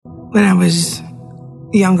When I was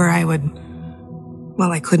younger, I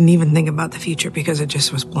couldn't even think about the future because it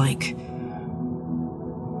just was blank.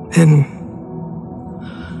 And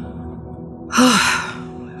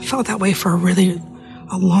I felt that way for a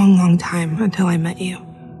long, long time until I met you.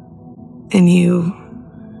 And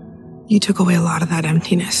you took away a lot of that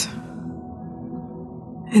emptiness.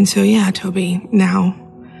 And so, yeah, Toby, now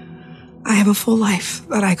I have a full life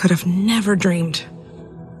that I could have never dreamed.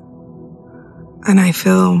 And I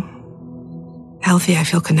feel healthy, I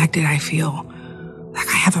feel connected, I feel like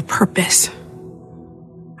I have a purpose.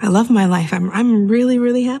 I love my life. I'm really,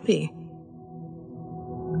 really happy.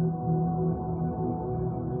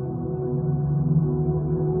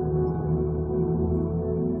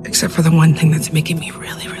 Except for the one thing that's making me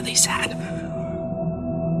really, really sad.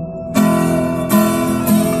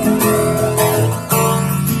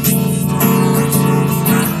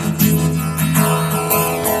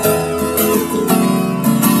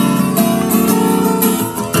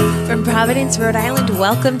 From Providence, Rhode Island,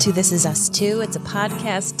 welcome to This Is Us Too. It's a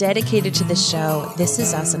podcast dedicated to the show This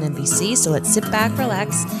Is Us on NBC, so let's sit back,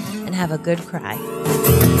 relax, and have a good cry.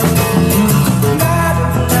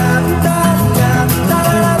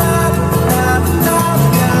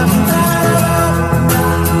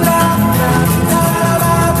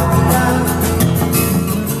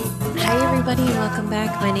 Hi, everybody, and welcome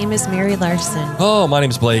back. My name is Mary Larson. Oh, my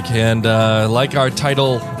name's Blake, and like our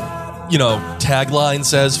title, tagline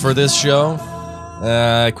says for this show,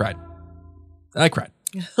 I cried.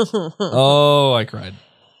 Oh, I cried.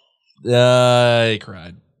 I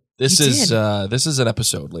cried. This is an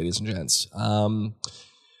episode, ladies and gents. And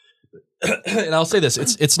I'll say this: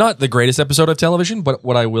 it's not the greatest episode of television, but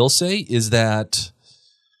what I will say is that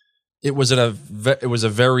it was a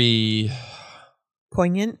very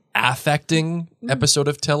Poignant, affecting episode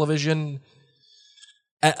of television.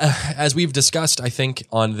 As we've discussed, I think,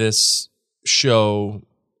 on this show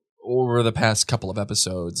over the past couple of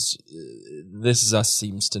episodes, This Is Us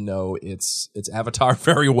seems to know its avatar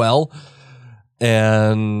very well.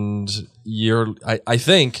 And I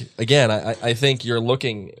think you're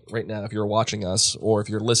looking right now, if you're watching us or if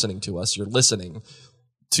you're listening to us, you're listening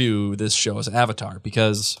to this show's avatar,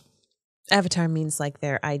 because Avatar means like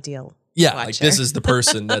their ideal yeah, watcher. like this is the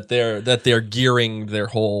person that they're gearing their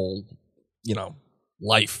whole,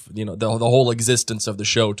 life, the whole existence of the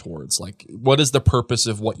show towards. Like, what is the purpose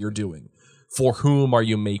of what you're doing? For whom are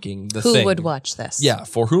you making the thing? Who would watch this? Yeah,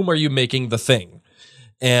 for whom are you making the thing?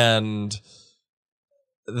 And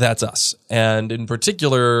that's us. And in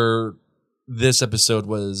particular, this episode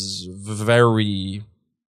was very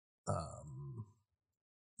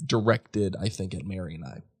directed, I think, at Mary and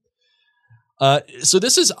I. So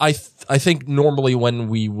this is, I think, normally when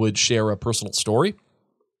we would share a personal story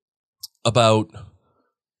about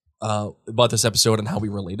this episode and how we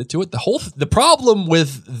related to it. The problem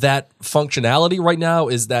with that functionality right now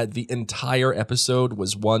is that the entire episode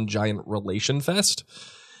was one giant relation fest.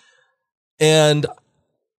 And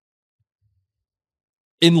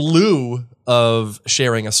in lieu of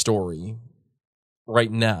sharing a story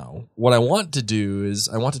right now, what I want to do is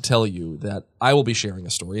I want to tell you that I will be sharing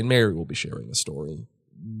a story and Mary will be sharing a story,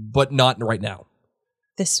 but not right now.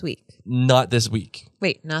 This week. Not this week.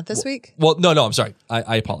 Wait, not this week? Well, no, I'm sorry.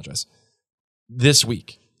 I apologize. This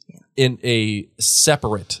week, in a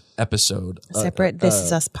separate episode. This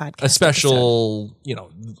Is Us podcast. A special,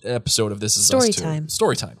 episode of This Is Us too.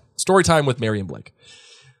 Story time with Mary and Blake.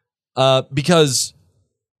 Because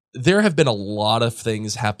there have been a lot of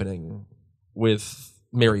things happening with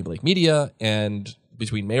Mary and Blake Media and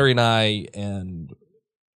between Mary and I, and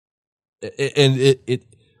it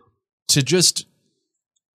to just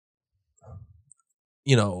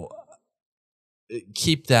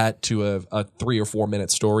keep that to a 3 or 4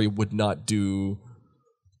 minute story would not do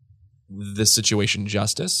this situation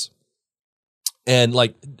justice. And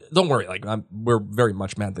don't worry, we're very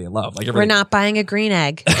much madly in love. We're not buying a green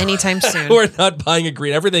egg anytime soon. We're not buying a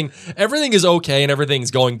green. Everything is okay, and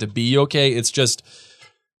everything's going to be okay. It's just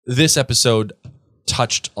this episode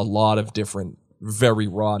touched a lot of different, very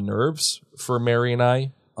raw nerves for Mary and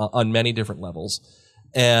I on many different levels,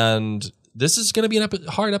 and this is going to be a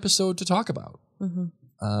hard episode to talk about.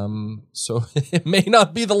 Mm-hmm. So it may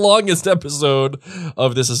not be the longest episode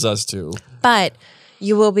of This Is Us Too, but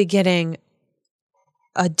you will be getting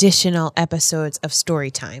additional episodes of story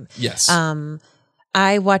time. Yes.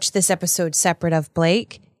 I watched this episode separate of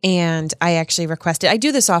Blake, and I actually requested, I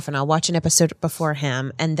do this often, I'll watch an episode before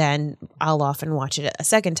him, and then I'll often watch it a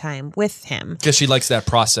second time with him. Because she likes that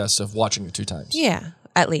process of watching it 2 times. Yeah,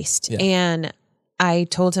 at least. Yeah. And I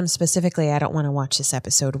told him specifically, I don't want to watch this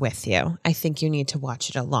episode with you. I think you need to watch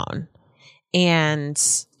it alone. And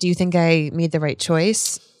do you think I made the right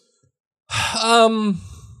choice?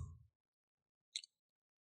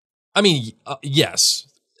 I mean, yes.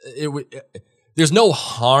 There's no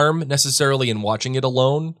harm necessarily in watching it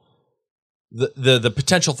alone. The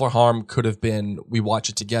potential for harm could have been we watch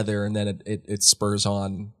it together and then it spurs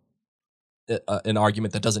on an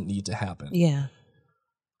argument that doesn't need to happen. Yeah.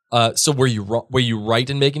 So were you right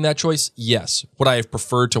in making that choice? Yes. Would I have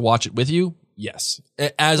preferred to watch it with you? Yes.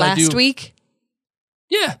 Last week?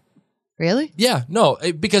 Yeah. Really? Yeah. No,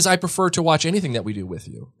 because I prefer to watch anything that we do with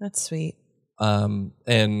you. That's sweet.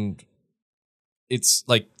 And it's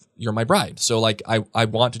like you're my bride. So like I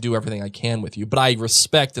want to do everything I can with you, but I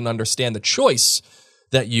respect and understand the choice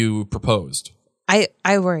that you proposed. I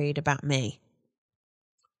worried about me.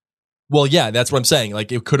 Well, yeah, that's what I'm saying.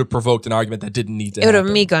 Like it could have provoked an argument that didn't need to It would happen.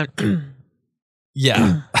 have me gone,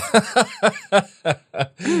 Yeah.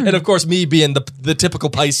 And of course me being the typical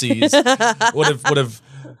Pisces would have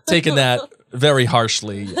taken that very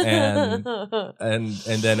harshly and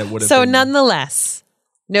then it would have So been, nonetheless,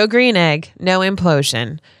 no green egg, no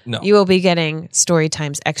implosion. No. You will be getting story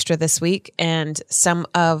times extra this week, and some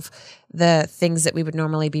of the things that we would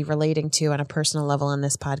normally be relating to on a personal level on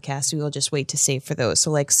this podcast, we will just wait to save for those.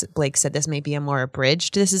 So like Blake said, this may be a more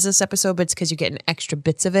abridged this episode, but it's because you're getting extra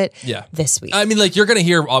bits of it this week. I mean, like you're going to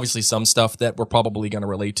hear obviously some stuff that we're probably going to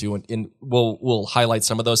relate to, and we'll highlight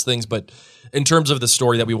some of those things. But in terms of the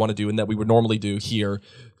story that we want to do and that we would normally do here,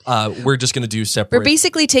 we're just going to do separate. We're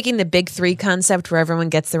basically taking the big three concept where everyone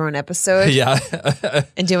gets their own episode Yeah.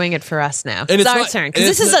 and doing it for us now. And It's it's our not- turn, and because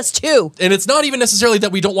this it's is not- us too. And it's not even necessarily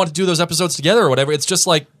that we don't want to do those episodes together or whatever. It's just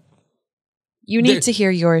like You need to hear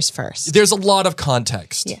yours first. there's a lot of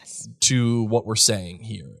context Yes. to what we're saying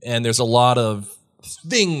here. And there's a lot of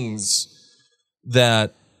things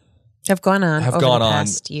that Have gone on have over gone the on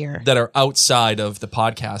past year. that are outside of the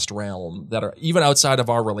podcast realm, that are even outside of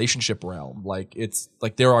our relationship realm. Like it's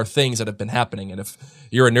like there are things that have been happening, and if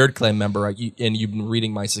you're a Nerd Clan member and you've been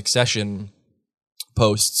reading my Succession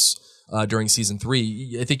posts during season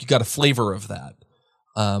 3, I think you got a flavor of that.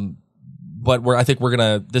 But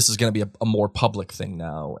this is gonna be a more public thing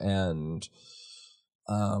now, and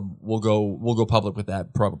we'll go public with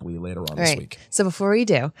that probably later on this week. So before we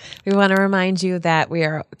do, we want to remind you that we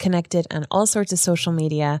are connected on all sorts of social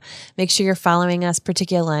media. Make sure you're following us,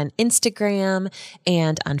 particularly on Instagram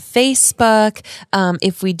and on Facebook.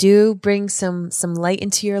 If we do bring some light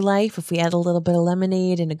into your life, if we add a little bit of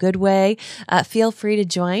lemonade in a good way, feel free to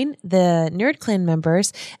join the Nerd Clan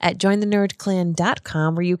members at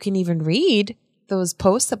jointhenerdclan.com, where you can even read those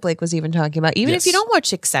posts that Blake was even talking about. Even if you don't watch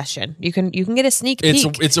Succession, you can get a sneak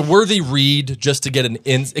peek. It's a worthy read just to get an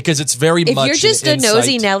because it's very if much you're just an a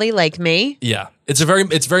nosy insight. Nelly like me. Yeah, it's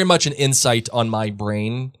very much an insight on my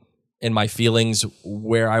brain and my feelings,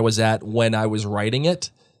 where I was at when I was writing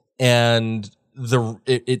it, and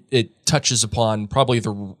it touches upon probably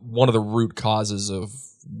one of the root causes of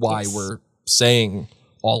why we're saying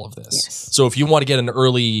all of this. Yes. So if you want to get an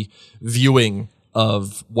early viewing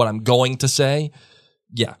of what I'm going to say,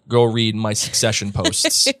 go read my Succession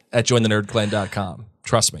posts at jointhenerdclan.com.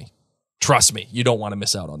 Trust me, you don't want to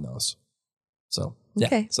miss out on those. So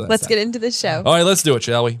Okay, so that's let's that. get into the show. All right, let's do it,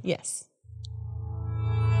 shall we? Yes.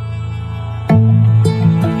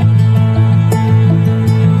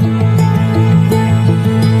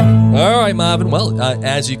 All right, Marvin. Well,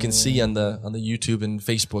 as you can see on the YouTube and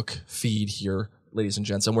Facebook feed here, ladies and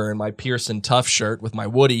gents, I'm wearing my Pearson Tough shirt with my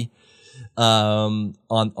Woody on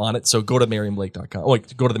it. So go to MarianBlake.com. Oh,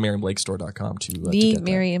 wait, go to the MarianBlakeStore.com to get that.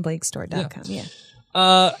 TheMaryandBlakeStore.com.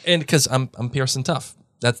 Yeah. And because I'm Pearson Tough,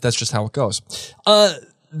 that's just how it goes.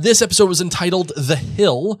 This episode was entitled "The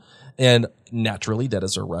Hill," and naturally, that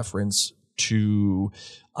is a reference to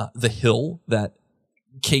the hill that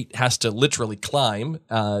Kate has to literally climb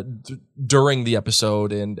during the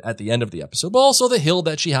episode and at the end of the episode, but also the hill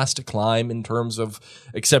that she has to climb in terms of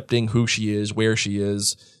accepting who she is, where she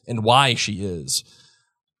is, and why she is.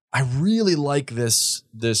 I really like this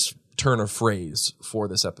turn of phrase for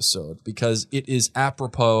this episode because it is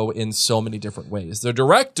apropos in so many different ways. The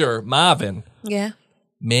director, Marvin, Yeah.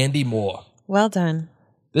 Mandy Moore. Well done.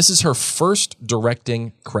 This is her first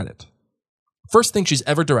directing credit. First thing she's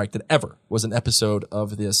ever directed, ever, was an episode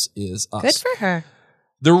of This Is Us. Good for her.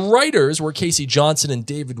 The writers were Casey Johnson and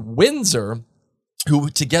David Windsor, who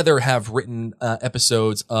together have written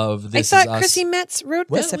episodes of This Is Us. I thought Chrissy Metz wrote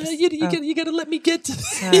Well, this episode. you gotta let me get to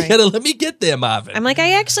Sorry. you gotta let me get there, Marvin. I'm like,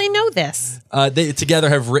 I actually know this. They together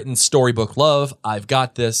have written Storybook Love, I've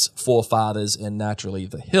Got This, Forefathers, and naturally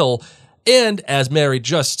The Hill. And as Mary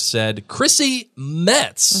just said, Chrissy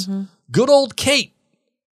Metz, good old Kate,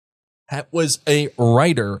 was a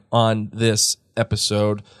writer on this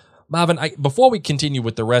episode. Marvin, before we continue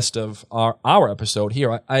with the rest of our episode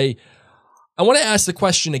here, I want to ask the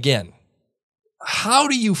question again. How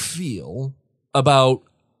do you feel about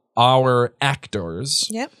our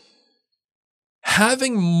actors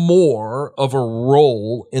having more of a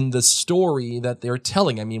role in the story that they're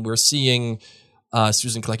telling? I mean, we're seeing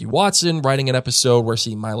Susan Klecki Watson writing an episode. We're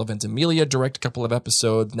seeing Milo Ventimiglia direct a couple of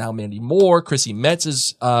episodes. Now Mandy Moore. Chrissy Metz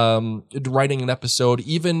is writing an episode.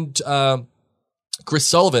 Even Chris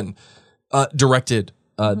Sullivan directed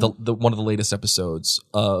the one of the latest episodes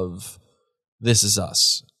of This Is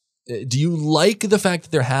Us. Do you like the fact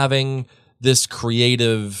that they're having this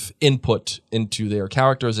creative input into their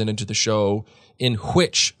characters and into the show in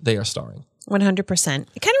which they are starring? 100%.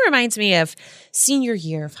 It kind of reminds me of senior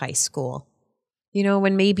year of high school. You know,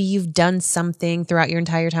 when maybe you've done something throughout your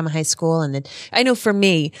entire time of high school. And then I know for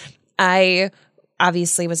me, I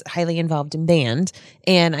obviously was highly involved in band,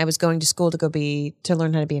 and I was going to school to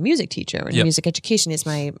learn how to be a music teacher. And music education is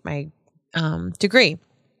my degree.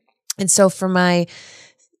 And so for my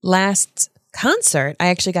last concert, I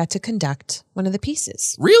actually got to conduct one of the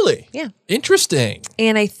pieces. Really? Yeah. Interesting.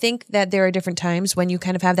 And I think that there are different times when you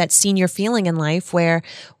kind of have that senior feeling in life where,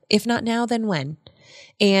 if not now, then when?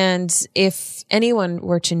 And if anyone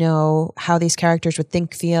were to know how these characters would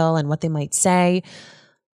think, feel, and what they might say,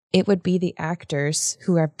 it would be the actors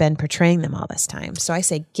who have been portraying them all this time. So I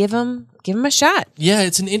say, give them a shot. Yeah,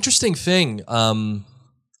 it's an interesting thing.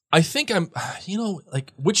 I think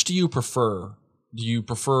which do you prefer? Do you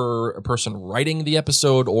prefer a person writing the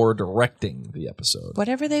episode or directing the episode?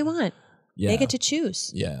 Whatever they want. Yeah. They get to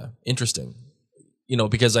choose. Yeah. Interesting.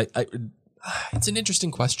 Because I it's an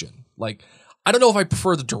interesting question. Like, I don't know if I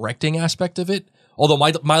prefer the directing aspect of it, although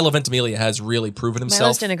Milo Ventimiglia has really proven himself.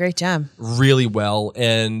 Milo's done a great job. Really well.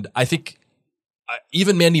 And I think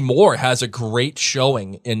even Mandy Moore has a great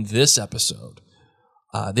showing in this episode.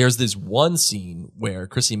 There's this one scene where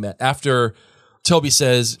Chrissy Metz, after Toby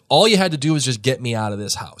says, all you had to do was just get me out of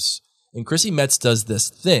this house. And Chrissy Metz does this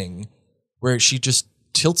thing where she just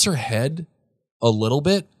tilts her head a little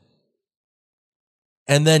bit.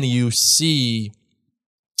 And then you see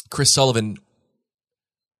Chris Sullivan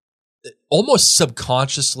almost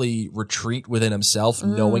subconsciously retreat within himself,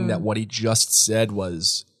 knowing that what he just said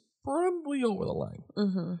was probably over the line.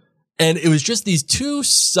 Mm-hmm. And it was just these two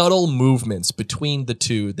subtle movements between the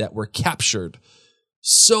two that were captured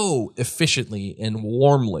so efficiently and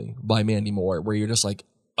warmly by Mandy Moore, where you're just like,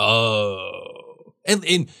 oh, and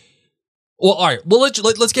well, all right. Well,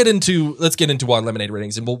 let's get into our lemonade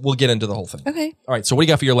ratings, and we'll get into the whole thing. Okay. All right. So, what do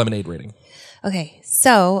you got for your lemonade rating? Okay.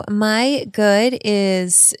 So my good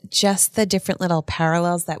is just the different little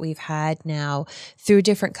parallels that we've had now through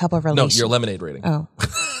different couple relationships. No, your lemonade rating. Oh.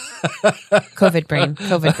 COVID brain.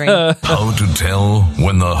 How to tell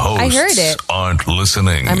when the hosts I heard it. aren't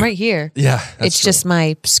listening. I'm right here. Yeah, it's true. Just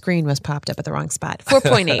my screen was popped up at the wrong spot.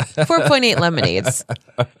 4.8. 4.8 lemonades.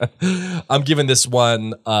 I'm giving this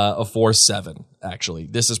one a 4.7, actually.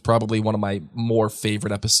 This is probably one of my more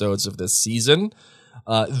favorite episodes of this season,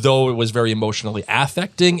 though it was very emotionally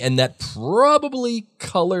affecting, and that probably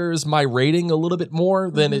colors my rating a little bit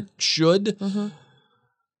more than it should. Mm-hmm.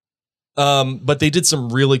 But they did some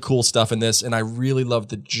really cool stuff in this, and I really love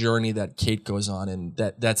the journey that Kate goes on, and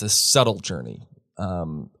that's a subtle journey.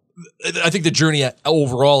 I think the journey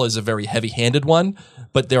overall is a very heavy-handed one,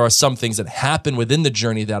 but there are some things that happen within the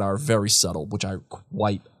journey that are very subtle, which I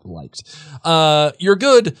quite liked. You're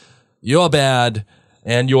good, you're bad,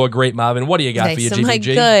 and you're great, Marvin. What do you got for your so GBG? My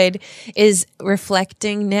good is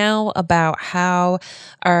reflecting now about how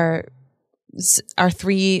our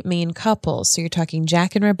three main couples. So you're talking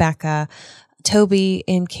Jack and Rebecca, Toby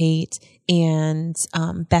and Kate, and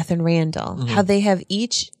Beth and Randall. Mm-hmm. How they have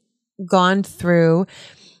each gone through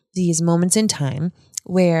these moments in time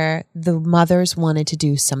where the mothers wanted to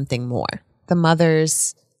do something more. The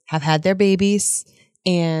mothers have had their babies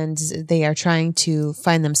and they are trying to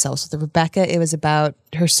find themselves. With Rebecca, it was about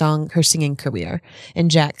her singing career,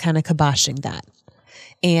 and Jack kind of kiboshing that.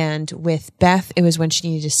 And with Beth, it was when she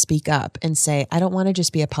needed to speak up and say, I don't want to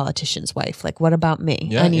just be a politician's wife. Like, what about me?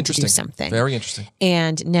 Yeah, I need to do something. Very interesting.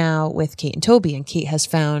 And now with Kate and Toby, and Kate has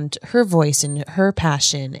found her voice and her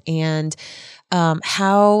passion, and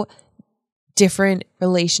how different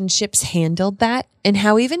relationships handled that, and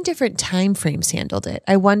how even different time frames handled it.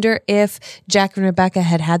 I wonder if Jack and Rebecca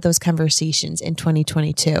had those conversations in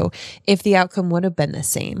 2022, if the outcome would have been the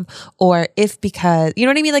same, or if, because, you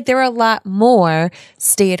know what I mean? Like, there were a lot more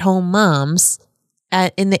stay-at-home moms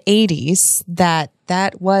in the 80s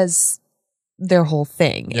that was their whole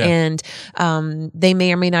thing. Yeah. And they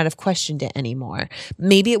may or may not have questioned it anymore.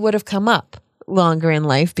 Maybe it would have come up longer in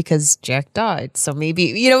life because Jack died. So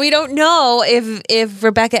maybe, we don't know if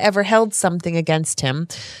Rebecca ever held something against him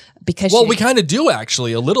because Well, we kind of do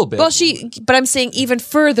actually a little bit. but I'm saying even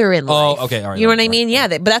further in life. Oh, okay. All right. You know all what I right, mean? all Yeah.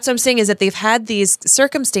 But that's what I'm saying is that they've had these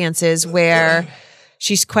circumstances where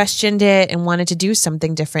she's questioned it and wanted to do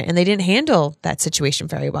something different, and they didn't handle that situation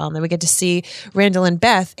very well. And then we get to see Randall and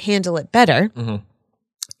Beth handle it better. Mm-hmm.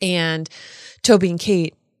 And Toby and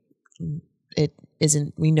Kate, it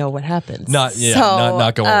isn't, we know what happens. Not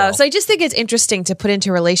going well. So I just think it's interesting to put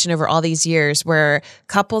into relation over all these years where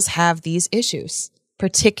couples have these issues,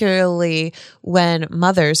 particularly when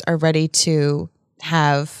mothers are ready to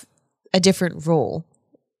have a different role.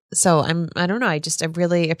 So I don't know. I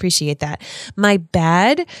really appreciate that. My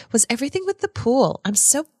bad was everything with the pool. I'm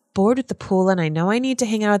so bored with the pool, and I know I need to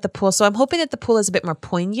hang out at the pool. So I'm hoping that the pool is a bit more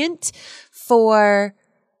poignant for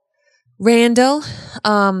Randall.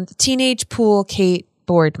 Teenage pool Kate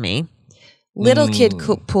bored me. Little kid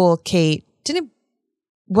pool Kate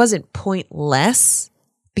wasn't pointless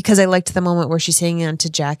because I liked the moment where she's hanging on to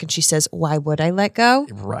Jack and she says, "Why would I let go?"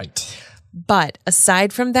 Right. But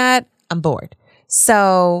aside from that, I'm bored.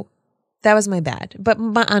 So that was my bad, but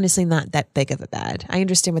honestly, not that big of a bad. I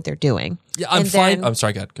understand what they're doing. Yeah, I'm fine. I'm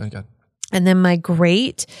sorry. Go ahead. And then my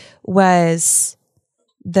great was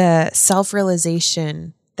the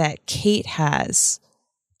self-realization that Kate has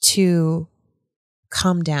to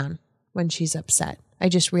calm down when she's upset. I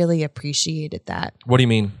just really appreciated that. What do you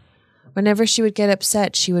mean? Whenever she would get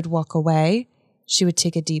upset, she would walk away. She would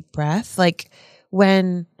take a deep breath. Like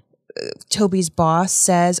when Toby's boss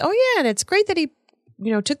says, "Oh yeah, and it's great that he,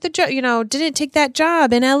 took the job, didn't take that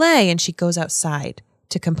job in LA." And she goes outside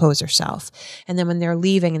to compose herself. And then when they're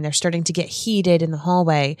leaving and they're starting to get heated in the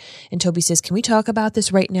hallway, and Toby says, "Can we talk about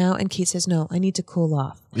this right now?" And Kate says, "No, I need to cool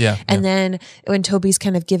off." Yeah. And then when Toby's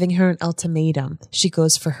kind of giving her an ultimatum, she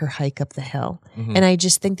goes for her hike up the hill. Mm-hmm. And I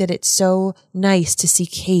just think that it's so nice to see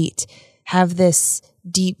Kate have this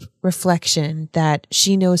deep reflection that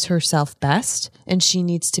she knows herself best and she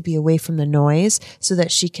needs to be away from the noise so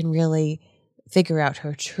that she can really figure out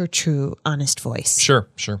her true, honest voice. Sure.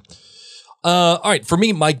 All right. For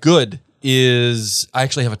me, my good is I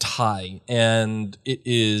actually have a tie, and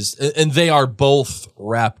and they are both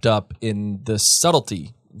wrapped up in the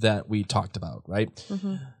subtlety that we talked about, right?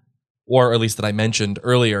 Mm-hmm. Or at least that I mentioned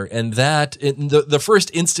earlier. And that in the first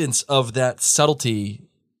instance of that subtlety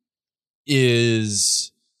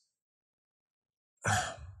is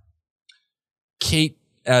Kate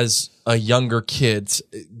as a younger kid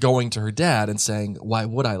going to her dad and saying, "Why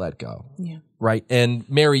would I let go?" Yeah. Right. And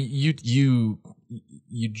Mary, you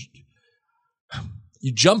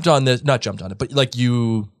jumped on this, not jumped on it, but like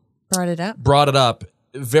you brought it up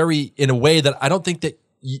very in a way that I don't think that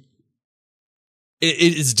it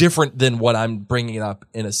is different than what I'm bringing it up,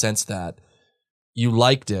 in a sense that you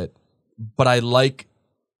liked it, but I like,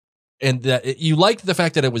 and that you liked the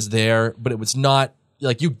fact that it was there, but it was not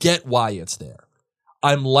like, you get why it's there.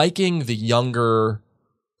 I'm liking the younger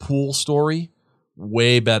pool story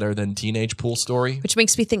way better than teenage pool story. Which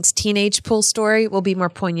makes me think teenage pool story will be more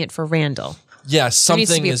poignant for Randall. Yeah,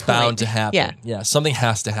 something is bound to happen. Yeah. Something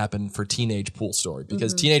has to happen for teenage pool story,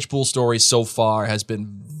 because teenage pool story so far has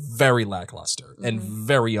been very lackluster and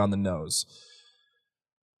very on the nose.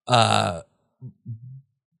 But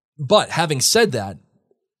having said that,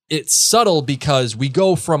 it's subtle because we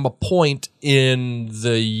go from a point in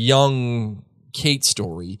the young Kate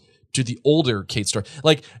story to the older Kate story.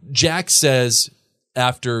 Like Jack says,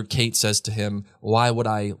 after Kate says to him, "Why would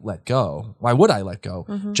I let go? Why would I let go?"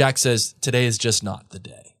 Jack says, "Today is just not the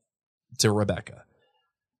day," to Rebecca.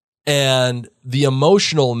 And the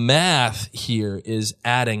emotional math here is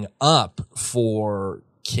adding up for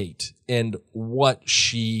Kate and what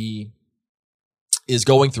she is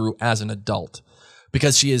going through as an adult,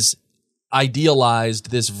 because she has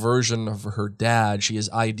idealized this version of her dad. She has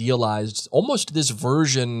idealized almost this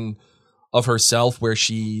version of herself where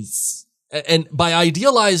she's, and by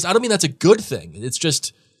idealized, I don't mean that's a good thing. It's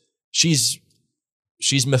just she's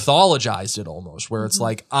mythologized it almost, where it's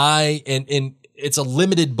like and it's a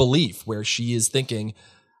limited belief where she is thinking,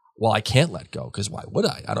 well, I can't let go because why would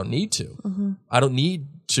I? I don't need to. I don't need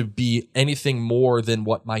to be anything more than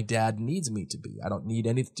what my dad needs me to be. I don't need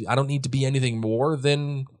to be anything more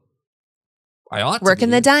than I ought to work be.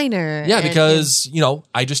 in the diner. Yeah, because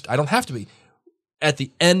I don't have to be. At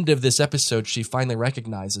the end of this episode, she finally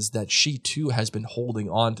recognizes that she too has been holding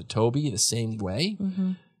on to Toby the same way.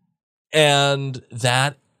 And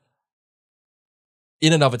that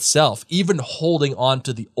in and of itself, even holding on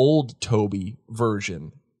to the old Toby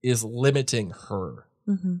version, is limiting her.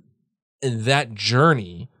 Mm-hmm. And that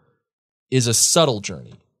journey is a subtle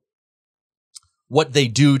journey. What they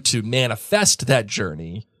do to manifest that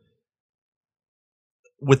journey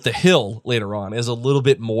with the hill later on is a little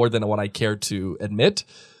bit more than what I care to admit.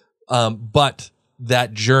 But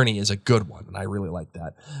that journey is a good one, and I really like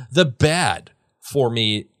that. The bad for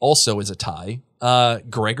me also is a tie.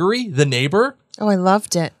 Gregory, the neighbor. Oh, I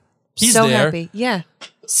loved it. He's so there. happy. Yeah.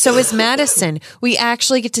 So is Madison. We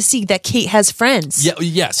actually get to see that Kate has friends. Yeah,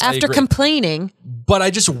 yes. I After agree. complaining. But I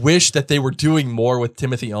just wish that they were doing more with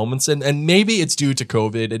Timothy Omundson, and maybe it's due to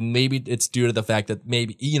COVID, and maybe it's due to the fact that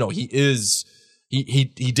maybe he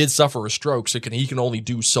did suffer a stroke, so he can only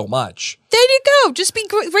do so much. There you go. Just be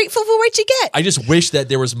grateful for what you get. I just wish that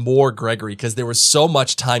there was more Gregory, because there was so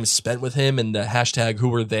much time spent with him in the hashtag who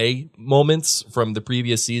were they moments from the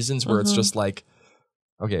previous seasons where it's just like,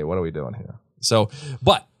 okay, what are we doing here? So,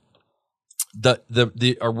 but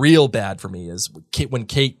a real bad for me is when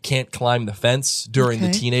Kate can't climb the fence during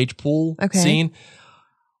the teenage pool scene.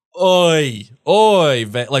 Oi,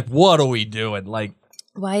 like, what are we doing? Like,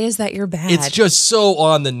 why is that your bad? it's just so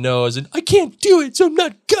on the nose, and I can't do it, so I'm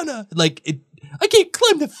not gonna. Like, I can't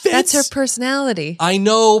climb the fence. That's her personality. I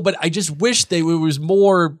know, but I just wish it was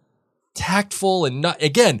more tactful and not.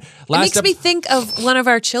 Again, It makes me think of one of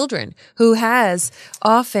our children who has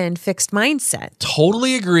often fixed mindset.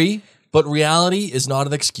 Totally agree, but reality is not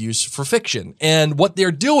an excuse for fiction. And what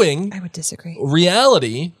they're doing, I would disagree. what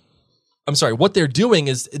they're doing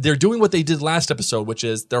is they're doing what they did last episode, which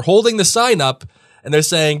is they're holding the sign up and they're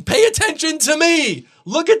saying, pay attention to me.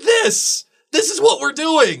 Look at this. This is what we're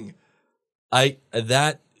doing.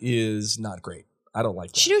 That is not great. I don't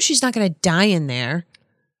like that. She knows she's not going to die in there.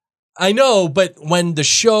 I know, but when the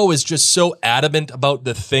show is just so adamant about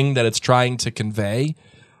the thing that it's trying to convey,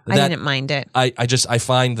 I didn't mind it. I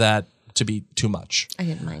find that to be too much. I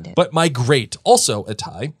didn't mind it. But my great, also a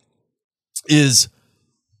tie, is,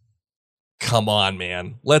 come on,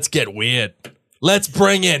 man. Let's get weird. Let's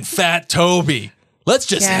bring in Fat Toby. Let's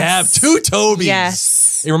just have two Tobys.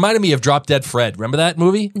 Yes. It reminded me of Drop Dead Fred. Remember that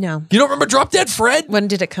movie? No. You don't remember Drop Dead Fred? When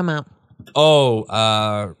did it come out?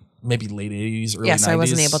 Oh, maybe late 80s, early 90s. Yes, I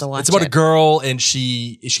wasn't able to watch It's about it. a girl, and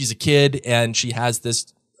she's a kid, and she has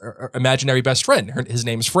this imaginary best friend. His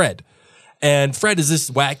name's Fred. And Fred is this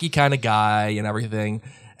wacky kind of guy and everything.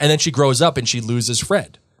 And then she grows up and she loses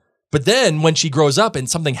Fred. But then when she grows up and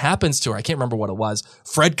something happens to her, I can't remember what it was,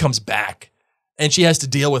 Fred comes back and she has to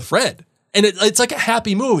deal with Fred. And it's like a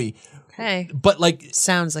happy movie. Okay. But like,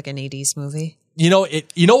 Sounds like an 80s movie. you know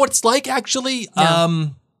what it's like actually?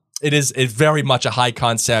 No. It's very much a high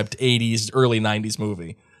concept 80s, early 90s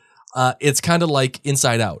movie. It's kind of like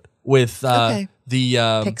Inside Out with Okay. the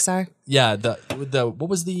Pixar. yeah, the what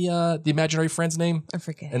was the imaginary friend's name? I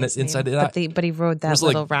forget. And his it's Inside name. Out. But he rode that was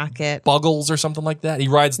like little rocket. Buggles or something like that. He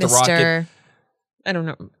rides the rocket. Mr. I don't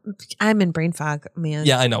know. I'm in brain fog, man.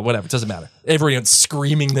 Yeah, I know. Whatever. It doesn't matter. Everyone's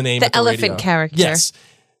screaming the name. The at the elephant radio. character. Yes.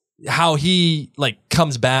 How he like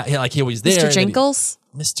comes back. Like he was there. Mr. and then he- Jingles?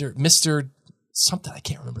 Mr. something. I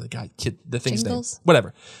can't remember the thing's Jingles? name.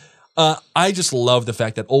 Whatever. I just love the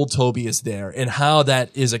fact that old Toby is there and how that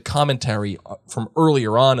is a commentary from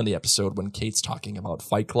earlier on in the episode when Kate's talking about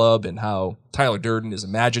Fight Club and how Tyler Durden is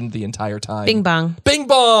imagined the entire time. Bing bong. Bing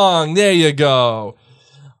bong. There you go.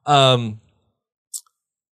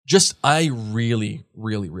 Just, I really,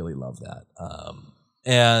 really, really love that.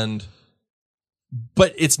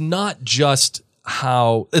 But it's not just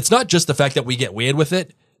the fact that we get weird with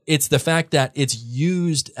it. It's the fact that it's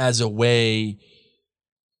used as a way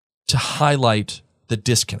to highlight the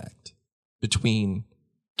disconnect between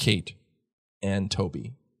Kate and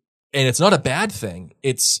Toby. And it's not a bad thing.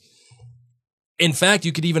 In fact,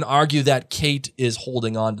 you could even argue that Kate is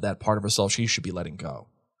holding on to that part of herself she should be letting go.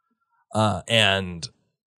 And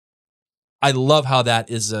I love how that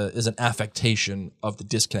is an affectation of the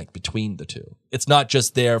disconnect between the two. It's not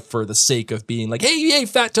just there for the sake of being like, hey,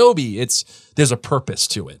 Fat Toby. There's a purpose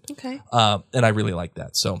to it. Okay. And I really like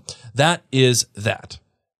that. So that is that.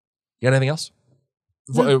 You got anything else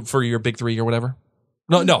for your big three or whatever?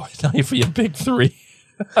 No, not for your big three.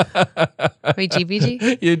 Wait,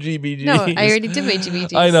 GBG? Your GBG. No, I already did my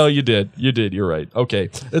GBG. I know you did. You did. You're right. Okay,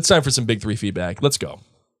 it's time for some big three feedback. Let's go.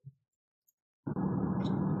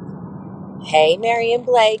 Hey, Mary and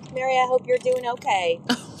Blake. Mary, I hope you're doing okay.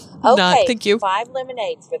 Not, Okay, thank you. 5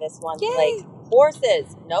 lemonades for this one, Yay. Blake.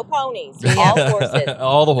 Horses, no ponies. All horses.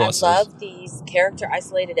 All the horses. I love these character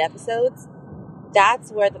isolated episodes.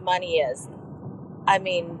 That's where the money is. I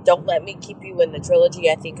mean, Don't Let Me Keep You in the trilogy,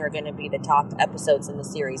 I think, are going to be the top episodes in the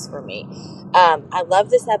series for me. I love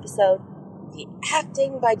this episode. The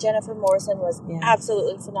acting by Jennifer Morrison was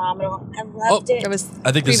absolutely phenomenal. I loved it.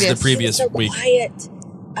 I think this is the previous she was so week. Quiet.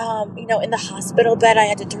 In the hospital bed, I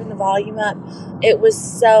had to turn the volume up. It was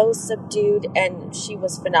so subdued, and she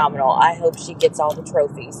was phenomenal. I hope she gets all the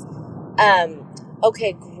trophies.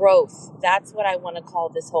 Okay, growth. That's what I want to call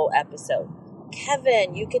this whole episode.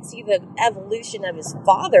 Kevin, you could see the evolution of his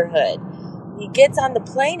fatherhood. He gets on the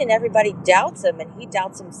plane and everybody doubts him, and he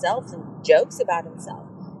doubts himself and jokes about himself.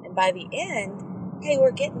 And by the end, hey,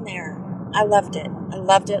 we're getting there. I loved it. I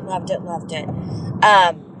loved it, loved it, loved it.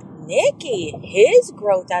 Nikki, his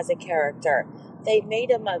growth as a character. They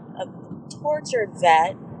made him a tortured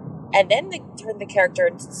vet, and then they turned the character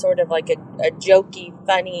into sort of like a jokey,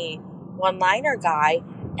 funny one-liner guy,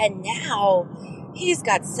 and now he's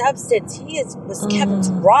got substance. He was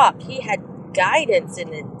Kevin's rock. He had guidance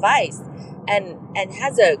and advice, and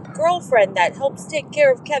has a girlfriend that helps take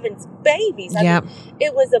care of Kevin's babies. I mean,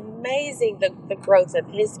 it was amazing, the growth of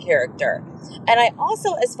his character. And I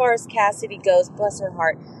also, as far as Cassidy goes, bless her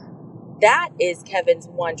heart, that is Kevin's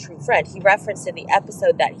one true friend. He referenced in the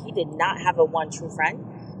episode that he did not have a one true friend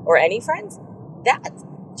or any friends.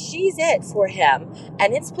 She's it for him,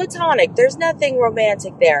 and it's platonic. There's nothing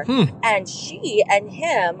romantic there. And she and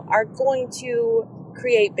him are going to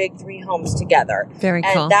create Big Three homes together. Very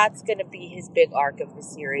cool. And that's going to be his big arc of the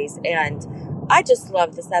series. And I just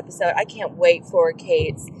love this episode. I can't wait for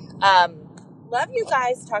Kate's. Love you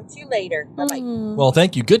guys. Talk to you later. Bye-bye. Well,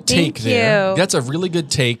 thank you. Good take Thank there. you. That's a really good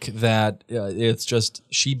take that it's just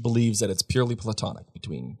she believes that it's purely platonic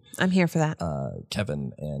between I'm here for that.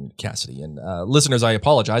 Kevin and Cassidy. And listeners, I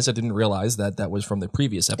apologize. I didn't realize that was from the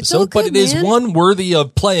previous episode, but good, it is man. one worthy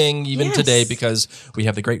of playing even Yes. today because we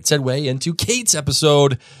have the great segue into Kate's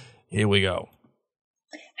episode. Here we go.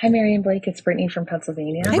 Hi, Mary and Blake. It's Brittany from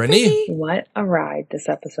Pennsylvania. Hi, Brittany. What a ride this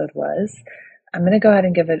episode was. I'm going to go ahead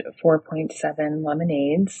and give it 4.7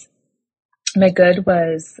 lemonades. My good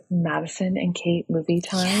was Madison and Kate movie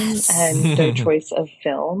time and their choice of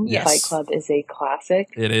film. Yes. Fight Club is a classic.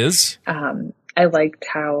 It is. I liked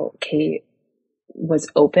how Kate was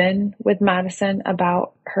open with Madison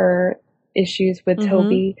about her issues with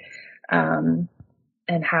Toby.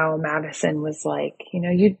 And how Madison was like,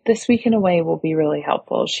 this weekend away will be really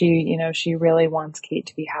helpful. She really wants Kate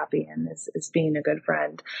to be happy and is being a good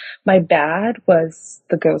friend. My bad was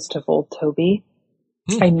the ghost of old Toby.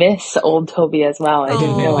 I miss old Toby as well. I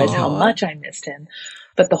didn't realize how much I missed him.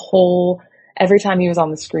 But every time he was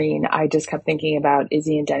on the screen, I just kept thinking about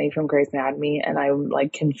Izzy and Denny from Grey's Anatomy, and I'm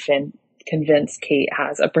like convinced Kate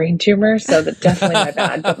has a brain tumor. So that's definitely my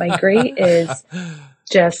bad. But my great is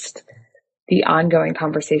just the ongoing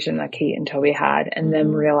conversation that Kate and Toby had, and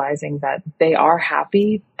them realizing that they are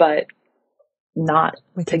happy, but not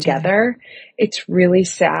together. It's really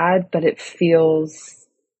sad, but it feels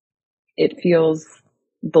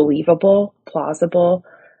believable, plausible.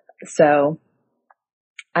 So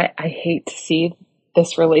I hate to see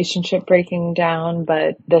this relationship breaking down,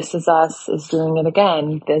 but This Is Us is doing it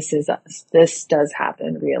again. This is us. This does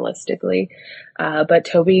happen realistically. But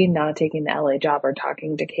Toby not taking the LA job or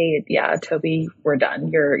talking to Kate. Yeah, Toby, we're done.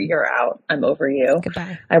 You're out. I'm over you.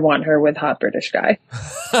 Goodbye. I want her with hot British guy.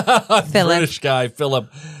 British guy, Philip.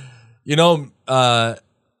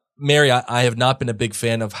 Mary, I have not been a big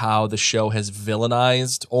fan of how the show has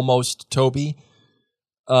villainized almost Toby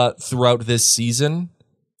throughout this season.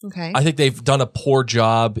 Okay. I think they've done a poor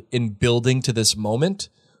job in building to this moment,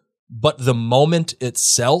 but the moment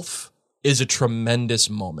itself is a tremendous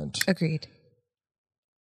moment. Agreed.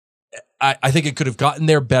 I think it could have gotten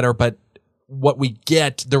there better, but what we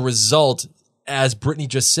get, the result, as Brittany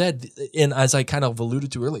just said, and as I kind of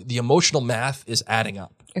alluded to earlier, the emotional math is adding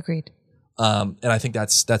up. Agreed. And I think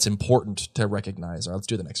that's important to recognize. All right, let's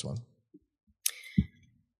do the next one.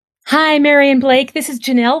 Hi, Mary and Blake. This is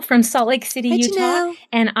Janelle from Salt Lake City, Hi, Utah. Janelle.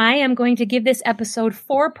 And I am going to give this episode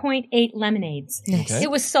 4.8 lemonades. Okay.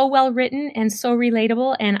 It was so well written and so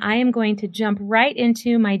relatable, and I am going to jump right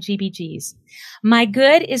into my GBGs. My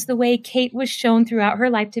good is the way Kate was shown throughout her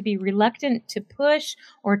life to be reluctant to push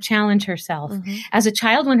or challenge herself. As a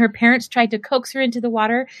child, when her parents tried to coax her into the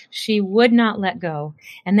water, she would not let go.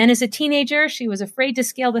 And then as a teenager, she was afraid to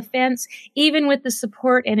scale the fence, even with the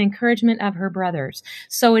support and encouragement of her brothers.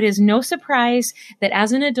 So it is no surprise that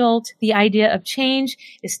as an adult, the idea of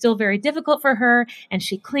change is still very difficult for her, and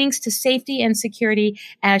she clings to safety and security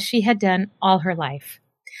as she had done all her life.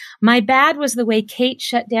 My bad was the way Kate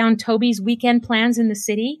shut down Toby's weekend plans in the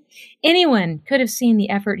city. Anyone could have seen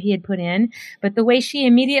the effort he had put in, but the way she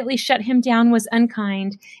immediately shut him down was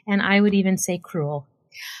unkind, and I would even say cruel.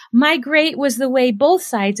 My great was the way both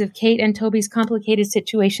sides of Kate and Toby's complicated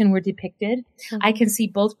situation were depicted. Mm-hmm. I can see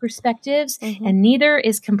both perspectives, and neither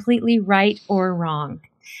is completely right or wrong.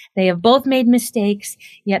 They have both made mistakes,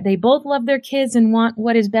 yet they both love their kids and want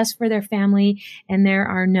what is best for their family, and there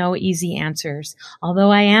are no easy answers.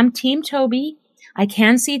 Although I am Team Toby, I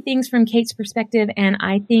can see things from Kate's perspective, and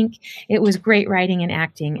I think it was great writing and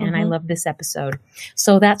acting, and I love this episode.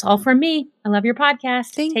 So that's all from me. I love your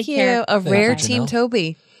podcast. Thank Take you. care. A rare you, Team Janelle.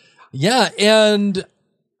 Toby. Yeah, and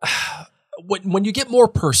when you get more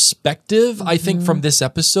perspective, I think, from this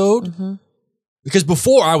episode, because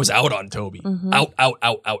before I was out on Toby. Out.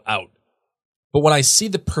 But when I see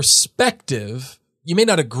the perspective, you may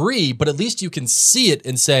not agree, but at least you can see it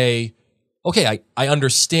and say, okay, I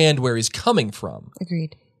understand where he's coming from.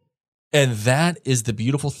 Agreed. And that is the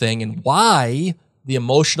beautiful thing, and why the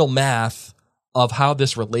emotional math of how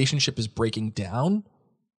this relationship is breaking down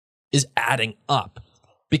is adding up.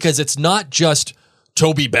 Because it's not just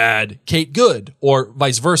Toby bad, Kate good, or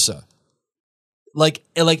vice versa. Like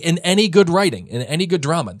in any good writing, in any good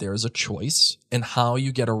drama, there is a choice, and how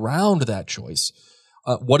you get around that choice.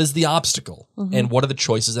 What is the obstacle, and what are the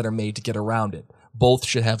choices that are made to get around it? Both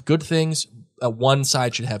should have good things. One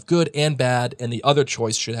side should have good and bad, and the other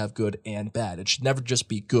choice should have good and bad. It should never just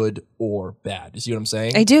be good or bad. You see what I'm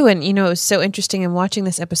saying? I do. And, it was so interesting in watching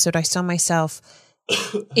this episode. I saw myself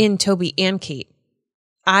in Toby and Kate.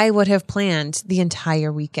 I would have planned the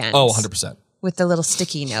entire weekend. Oh, 100%. With the little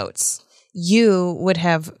sticky notes. You would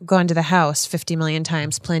have gone to the house 50 million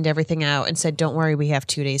times, planned everything out, and said, don't worry, we have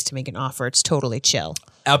 2 days to make an offer. It's totally chill.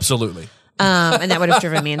 Absolutely. And that would have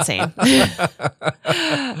driven me insane.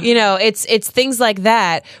 It's things like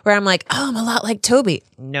that where I'm like, oh, I'm a lot like Toby.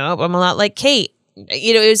 Nope, I'm a lot like Kate.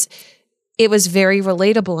 It was very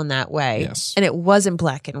relatable in that way. Yes. And it wasn't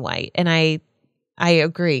black and white. And I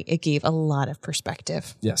agree. It gave a lot of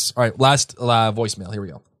perspective. Yes. All right. Last voicemail. Here we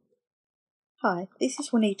go. Hi, this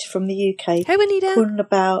is Juanita from the UK. Hi, Juanita. Calling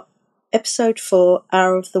about episode 4,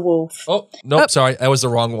 Hour of the Wolf. Oh, nope. Sorry. That was the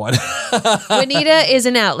wrong one. Juanita is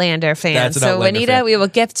an Outlander fan. That's an so Outlander Juanita, fan. we will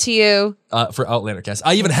gift to you. For Outlander cast.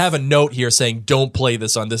 I even have a note here saying, don't play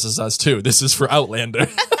this on This Is Us too. This is for Outlander.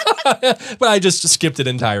 But I just skipped it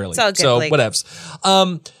entirely. It's all good, so Blake.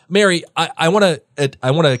 whatevs. Mary, I want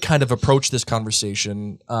to kind of approach this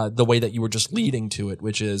conversation the way that you were just leading to it,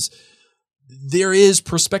 which is there is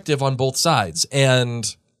perspective on both sides. And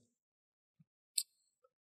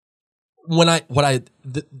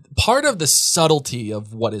part of the subtlety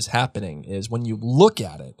of what is happening is when you look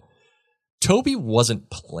at it, Toby wasn't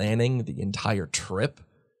planning the entire trip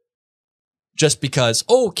just because,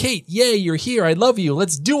 oh, Kate, yay, you're here. I love you.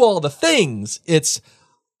 Let's do all the things. It's,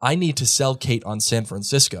 I need to sell Kate on San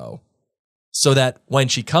Francisco so that when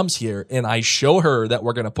she comes here and I show her that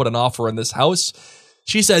we're going to put an offer in this house,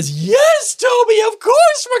 she says, yes, Toby, of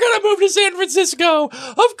course we're going to move to San Francisco. Of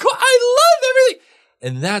course. I love everything.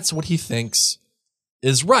 And that's what he thinks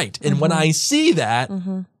is right. And when I see that,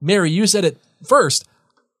 Mary, you said it first,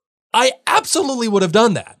 I absolutely would have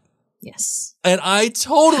done that. Yes. And I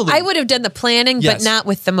would have done the planning, Yes. but not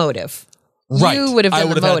with the motive. Right. You would have done I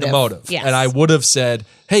would the have motive. had the motive. Yes. And I would have said,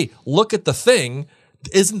 hey, look at the thing.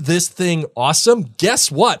 Isn't this thing awesome?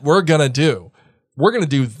 Guess what we're going to do? We're going to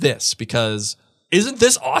do this because isn't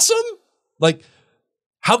this awesome? Like,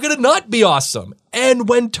 how could it not be awesome? And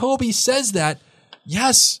when Toby says that,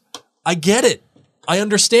 yes, I get it. I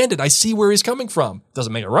understand it. I see where he's coming from.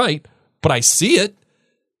 Doesn't make it right, but I see it.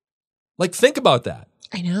 Like, think about that.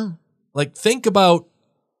 I know. Like, think about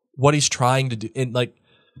what he's trying to do. And like,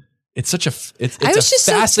 it's such a, it's I was a just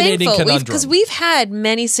fascinating so thankful conundrum. because we've had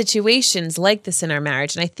many situations like this in our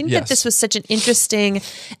marriage. And I think that Yes. this was such an interesting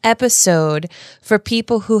episode for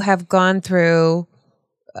people who have gone through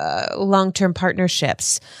long-term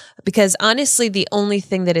partnerships. Because honestly, the only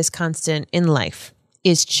thing that is constant in life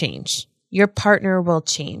is change. Your partner will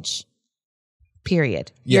change.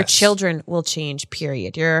 Period. Your Yes. children will change.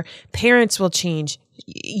 Period. Your parents will change.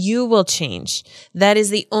 You will change. That is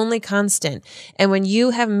the only constant. And when you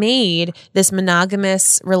have made this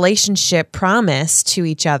monogamous relationship promise to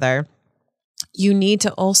each other, you need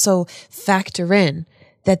to also factor in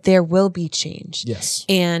that there will be change. Yes.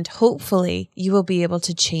 And hopefully you will be able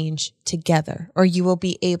to change together, or you will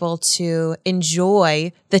be able to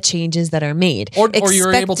enjoy the changes that are made. Or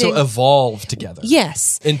you're able to Expecting- evolve together.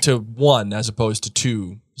 Yes. Into one as opposed to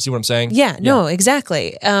two. You see what I'm saying? Yeah, no,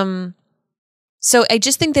 exactly. So I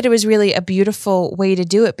just think that it was really a beautiful way to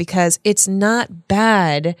do it because it's not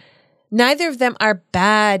bad. Neither of them are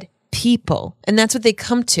bad people. And that's what they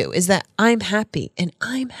come to, is that I'm happy and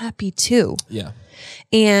I'm happy too. Yeah.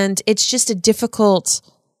 And it's just a difficult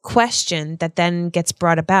question that then gets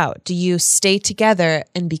brought about. Do you stay together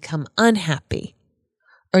and become unhappy?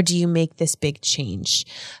 Or do you make this big change?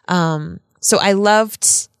 So I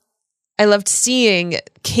loved seeing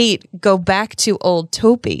Kate go back to old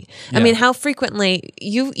Toby. Yeah. I mean, how frequently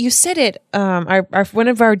you said it. One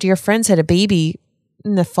of our dear friends had a baby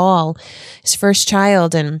in the fall, his first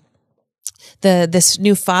child, and this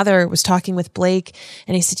new father was talking with Blake,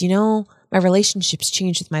 and he said, my relationship's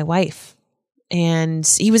changed with my wife. And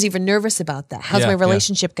he was even nervous about that. How's my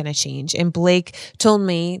relationship going to change? And Blake told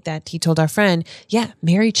me that he told our friend,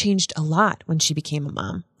 Mary changed a lot when she became a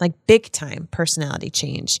mom, like big time personality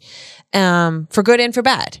change, for good and for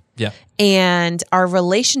bad. Yeah. And our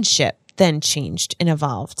relationship then changed and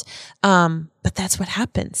evolved. But that's what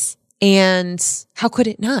happens. And how could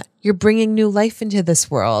it not? You're bringing new life into this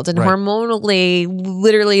world, and hormonally,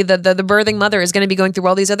 literally the birthing mother is going to be going through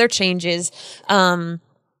all these other changes.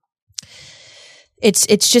 It's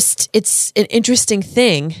an interesting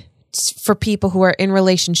thing for people who are in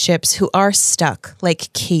relationships who are stuck,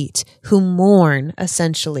 like Kate, who mourn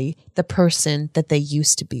essentially the person that they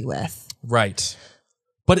used to be with. Right.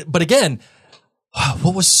 But again,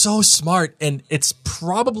 what was so smart, and it's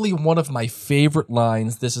probably one of my favorite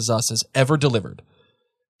lines This Is Us has ever delivered.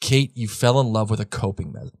 Kate, you fell in love with a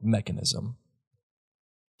coping mechanism.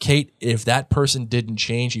 Kate, if that person didn't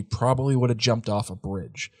change, he probably would have jumped off a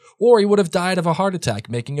bridge. Or he would have died of a heart attack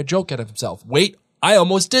making a joke out of himself. Wait, I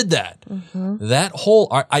almost did that. Mm-hmm. That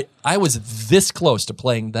whole... I was this close to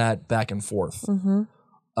playing that back and forth.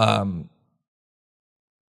 Mm-hmm.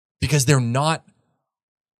 Because they're not...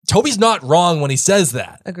 Toby's not wrong when he says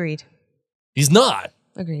that. Agreed. He's not.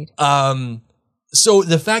 Agreed. So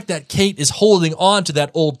the fact that Kate is holding on to that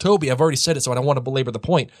old Toby, I've already said it, so I don't want to belabor the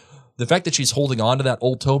point. The fact that she's holding on to that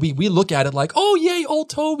old Toby, we look at it like, oh, yay, old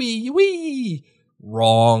Toby, wee.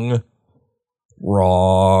 Wrong.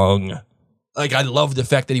 Like, I love the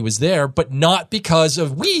fact that he was there, but not because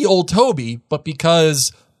of wee, old Toby, but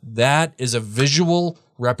because that is a visual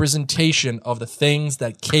representation of the things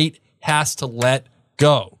that Kate has to let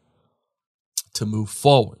go to move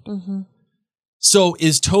forward. Mm-hmm. So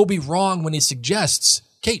is Toby wrong when he suggests,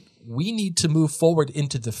 Kate, we need to move forward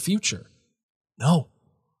into the future? No.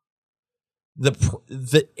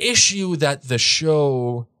 The issue that the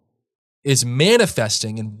show is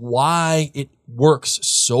manifesting and why it works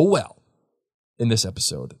so well in this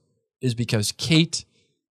episode is because Kate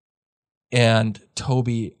and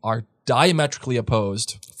Toby are diametrically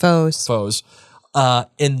opposed foes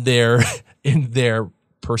in their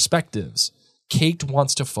perspectives. Kate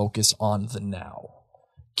wants to focus on the now.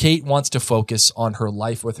 Kate wants to focus on her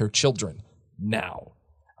life with her children now.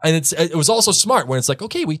 And it was also smart when it's like,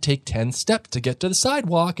 okay, we take 10 steps to get to the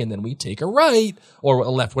sidewalk, and then we take a right or a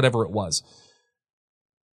left, whatever it was.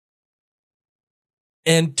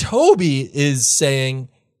 And Toby is saying,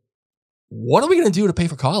 what are we going to do to pay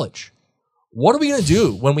for college? What are we going to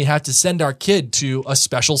do when we have to send our kid to a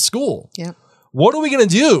special school? Yeah. What are we going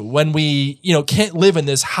to do when we, can't live in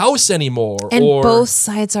this house anymore? And both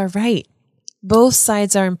sides are right. Both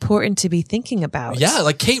sides are important to be thinking about. Yeah,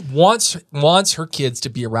 like Kate wants her kids to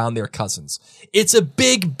be around their cousins. It's a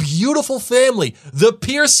big, beautiful family. The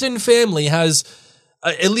Pearson family has,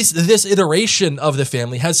 at least this iteration of the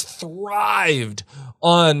family, has thrived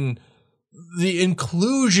on the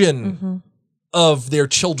inclusion of their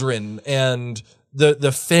children and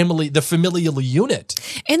the family, the familial unit.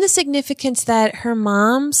 And the significance that her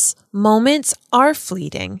mom's moments are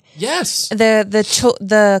fleeting. Yes.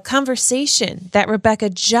 The conversation that Rebecca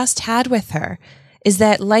just had with her is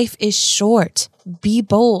that life is short. Be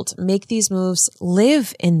bold. Make these moves.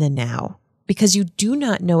 Live in the now. Because you do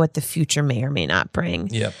not know what the future may or may not bring.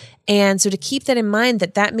 Yep. And so to keep that in mind,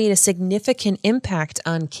 that made a significant impact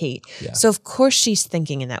on Kate. Yeah. So of course she's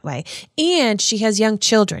thinking in that way. And she has young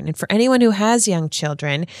children. And for anyone who has young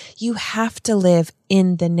children, you have to live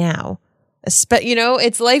in the now.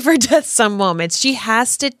 It's life or death some moments. She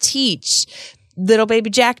has to teach little baby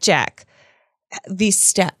Jack these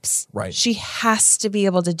steps. Right. She has to be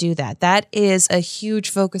able to do that. That is a huge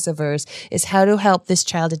focus of hers, is how to help this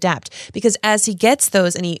child adapt. Because as he gets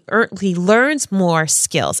those and he learns more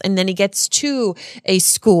skills, and then he gets to a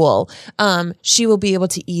school, she will be able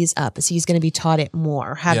to ease up as he's going to be taught it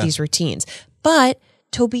more, have these routines. But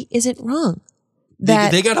Toby isn't wrong.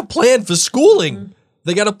 They got a plan for schooling. Mm-hmm.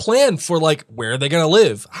 They got a plan for where are they going to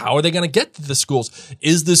live? How are they going to get to the schools?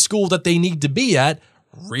 Is the school that they need to be at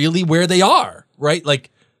really where they are, right?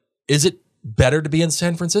 Is it better to be in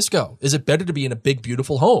San Francisco? Is it better to be in a big,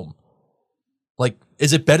 beautiful home?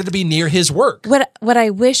 Is it better to be near his work? What I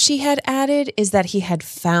wish he had added is that he had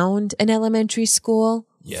found an elementary school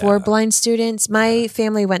for blind students. My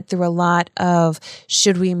family went through a lot of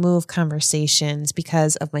should we move conversations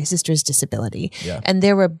because of my sister's disability. Yeah. And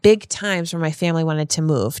there were big times where my family wanted to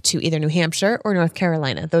move to either New Hampshire or North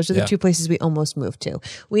Carolina. Those are the two places we almost moved to.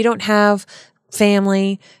 We don't have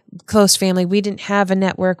close family. We didn't have a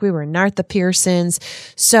network. We were not the Pearsons.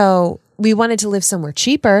 So we wanted to live somewhere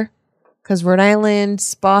cheaper because Rhode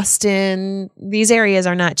Island, Boston, these areas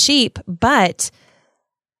are not cheap, but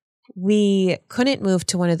we couldn't move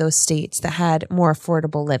to one of those states that had more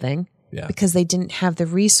affordable living because they didn't have the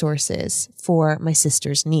resources for my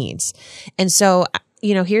sister's needs. And so,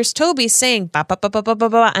 here's Toby saying, bah, bah, bah, bah, bah, bah,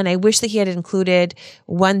 bah, and I wish that he had included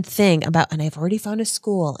one thing about, and I've already found a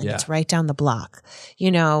school and it's right down the block.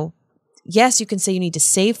 Yes, you can say you need to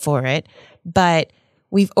save for it, but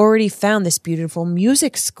we've already found this beautiful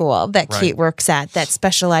music school that Kate works at that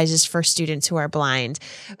specializes for students who are blind.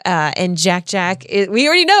 And Jack, we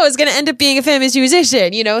already know is going to end up being a famous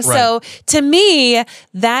musician, So to me,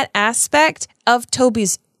 that aspect of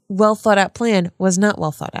Toby's well thought out plan was not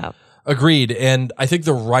well thought out. Agreed. And I think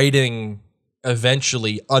the writing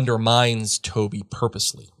eventually undermines Toby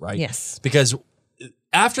purposely, right? Yes. Because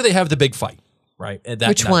after they have the big fight, right?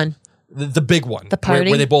 Which one? The big one, the party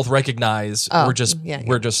where they both recognize we're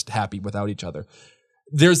just happy without each other.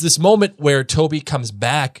 There's this moment where Toby comes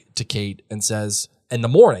back to Kate and says, in the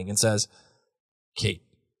morning, and says, "Kate,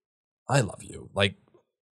 I love you."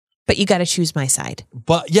 But you got to choose my side.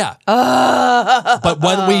 But but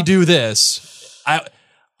when we do this,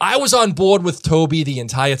 I was on board with Toby the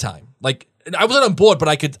entire time. I wasn't on board, but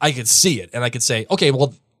I could see it, and I could say, okay,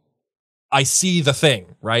 well, I see the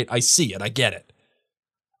thing, right? I see it, I get it.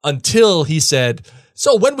 Until he said,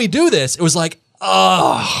 so when we do this, it was like,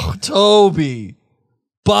 oh, Toby,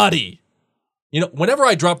 buddy. Whenever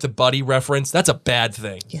I drop the buddy reference, that's a bad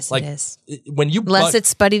thing. Yes, it is. When you unless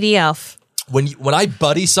it's Buddy the Elf. When I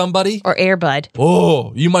buddy somebody. Or Air Bud.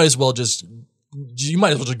 Oh, you might as well just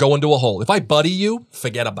go into a hole. If I buddy you,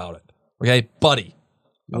 forget about it. Okay, buddy.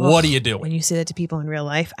 What are you doing? When you say that to people in real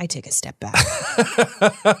life, I take a step back.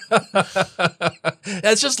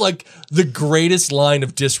 That's just like the greatest line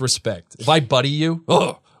of disrespect. If I buddy you,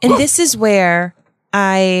 And this is where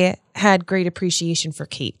I had great appreciation for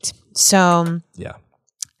Kate. So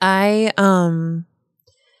I'm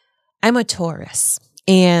a Taurus,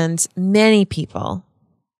 and many people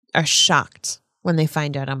are shocked when they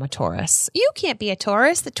find out I'm a Taurus. You can't be a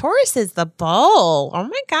Taurus. The Taurus is the bull. Oh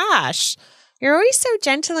my gosh. You're always so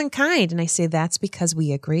gentle and kind. And I say that's because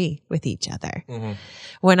we agree with each other. Mm-hmm.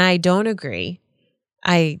 When I don't agree,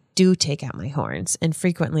 I do take out my horns. And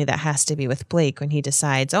frequently that has to be with Blake when he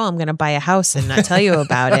decides, I'm going to buy a house and not tell you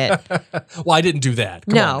about it. Well, I didn't do that.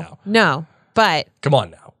 Come on now. No. But come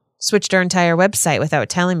on now. Switched our entire website without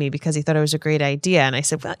telling me because he thought it was a great idea. And I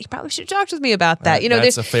said, well, you probably should have talked with me about that.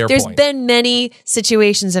 That's a fair there's point. been many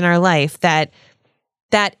situations in our life that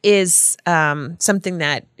is something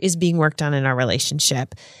that is being worked on in our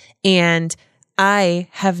relationship. And I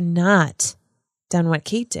have not done what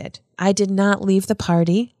Kate did. I did not leave the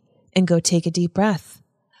party and go take a deep breath.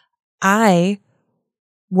 I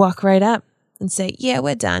walk right up and say, yeah,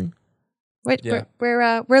 we're done.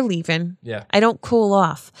 We're leaving. Yeah. I don't cool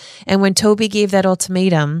off. And when Toby gave that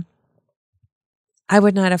ultimatum, I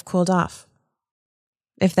would not have cooled off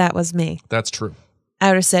if that was me. That's true. I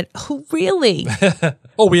would have said, oh, really?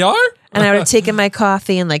 Oh, we are? And I would have taken my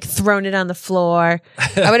coffee and thrown it on the floor.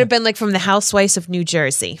 I would have been from the Housewives of New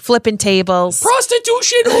Jersey, flipping tables.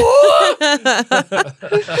 Prostitution!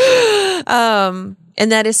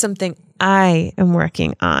 And that is something I am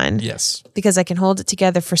working on. Yes. Because I can hold it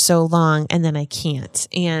together for so long and then I can't.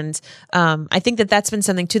 And I think that's been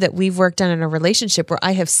something too that we've worked on in a relationship where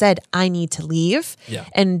I have said I need to leave. Yeah.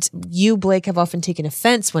 And you, Blake, have often taken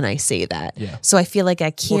offense when I say that. Yeah. So I feel like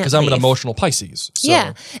I can't because I'm an emotional Pisces. So.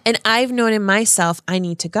 Yeah. And I've known in myself, I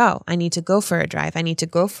need to go. I need to go for a drive. I need to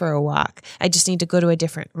go for a walk. I just need to go to a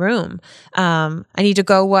different room. I need to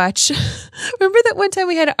go watch. Remember that one time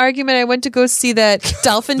we had an argument? I went to go see that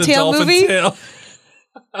Dolphin Tale movie.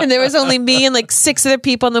 And there was only me and 6 other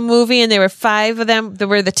people in the movie, and there were 5 of them that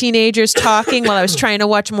were the teenagers talking while I was trying to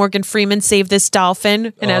watch Morgan Freeman save this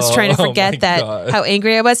dolphin, and I was trying to forget how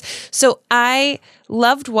angry I was. So I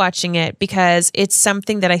loved watching it because it's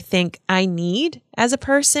something that I think I need as a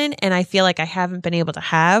person, and I feel like I haven't been able to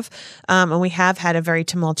have. And we have had a very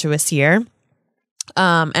tumultuous year.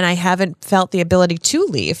 And I haven't felt the ability to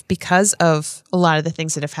leave because of a lot of the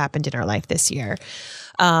things that have happened in our life this year.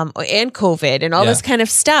 And COVID and all this kind of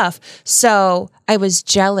stuff. So I was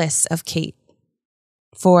jealous of Kate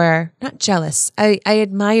not jealous. I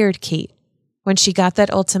admired Kate when she got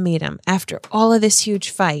that ultimatum after all of this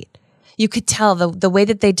huge fight. You could tell the way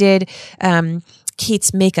that they did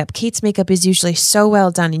Kate's makeup. Kate's makeup is usually so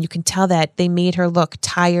well done, and you can tell that they made her look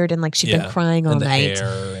tired and like she'd been crying all and the night.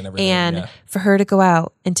 hair and everything. And for her to go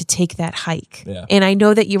out and to take that hike. Yeah. And I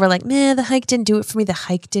know that you were like, man, the hike didn't do it for me. The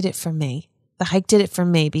hike did it for me. The hike did it for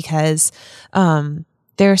me because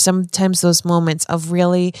there are sometimes those moments of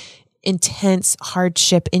really intense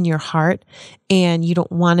hardship in your heart, and you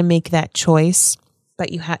don't want to make that choice,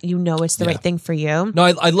 but you know it's the right thing for you. No,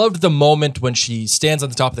 I loved the moment when she stands on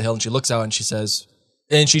the top of the hill and she looks out and she says,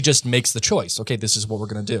 and she just makes the choice. Okay, this is what we're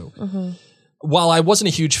going to do. Mm-hmm. While I wasn't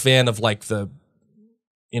a huge fan of like the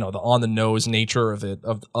on the nose nature of it,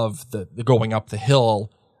 of the going up the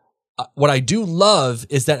hill, what I do love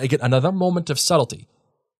is that, again, another moment of subtlety.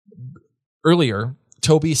 Earlier,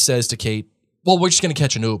 Toby says to Kate, well, we're just going to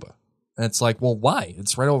catch an Uber. And it's like, well, why?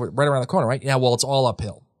 It's right around the corner, right? Yeah, well, it's all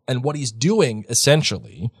uphill. And what he's doing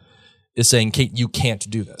essentially is saying, Kate, you can't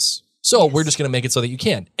do this. So we're just going to make it so that you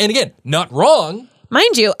can. And again, not wrong.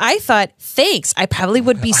 Mind you, I thought, thanks, I probably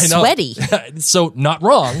would be sweaty. So not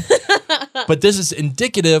wrong. But this is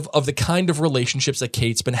indicative of the kind of relationships that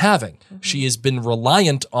Kate's been having. Mm-hmm. She has been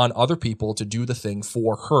reliant on other people to do the thing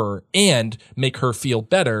for her and make her feel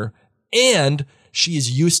better. And she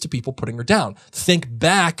is used to people putting her down. Think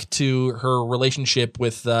back to her relationship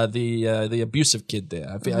with the abusive kid there.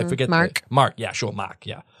 I forget. Mark. Mark. Yeah, sure. Mark.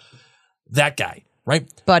 Yeah. That guy, right?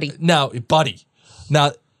 Buddy. Now,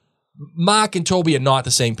 Mark and Toby are not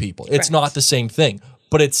the same people. It's not the same thing,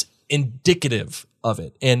 but it's indicative of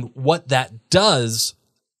it. And what that does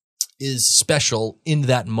is special in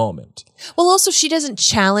that moment. Well, also, she doesn't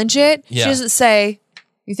challenge it. Yeah. She doesn't say,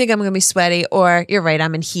 you think I'm going to be sweaty, or you're right,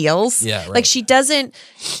 I'm in heels. Yeah, right. Like she doesn't,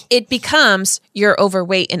 it becomes you're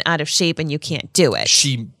overweight and out of shape and you can't do it.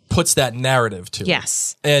 She puts that narrative to it.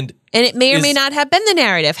 Yes. And it may or may not have been the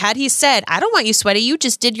narrative. Had he said, I don't want you sweaty, you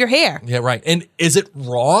just did your hair. Yeah, right. And is it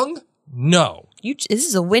wrong? No. This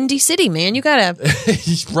is a windy city, man. You got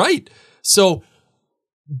to. Right. So,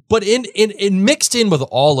 but in mixed in with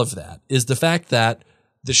all of that is the fact that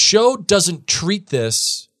the show doesn't treat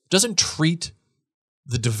the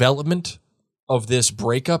development of this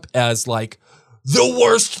breakup as like the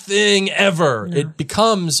worst thing ever. No. It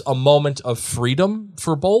becomes a moment of freedom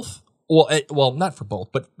for both. Well, not for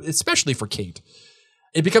both, but especially for Kate.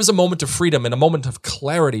 It becomes a moment of freedom and a moment of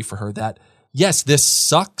clarity for her that, yes, this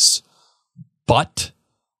sucks, but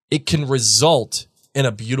it can result in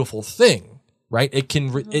a beautiful thing, right? It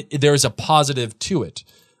can. There's a positive to it.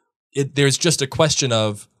 There's just a question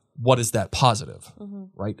of what is that positive,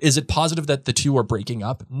 right? Is it positive that the two are breaking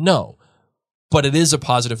up? No, but it is a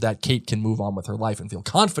positive that Kate can move on with her life and feel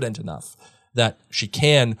confident enough that she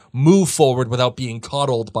can move forward without being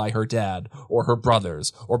coddled by her dad or her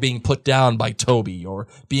brothers or being put down by Toby or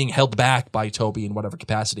being held back by Toby in whatever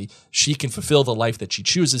capacity. She can fulfill the life that she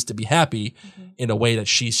chooses to be happy in a way that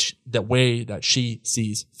she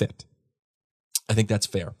sees fit. I think that's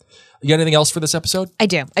fair. You got anything else for this episode? I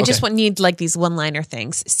do. I just need like these one-liner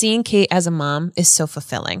things. Seeing Kate as a mom is so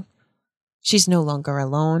fulfilling. She's no longer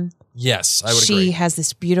alone. Yes, I would agree. She has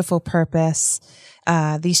this beautiful purpose.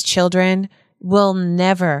 These children will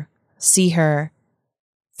never see her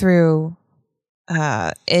through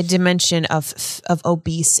a dimension of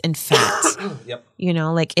obese and fat. Yep. You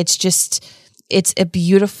know, like it's a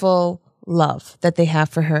beautiful love that they have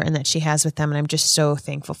for her and that she has with them, and I'm just so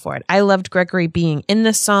thankful for it. I loved Gregory being in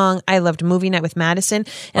the song. I loved movie night with Madison,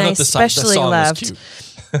 and I especially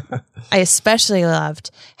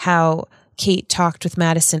loved how Kate talked with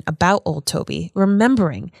Madison about old Toby,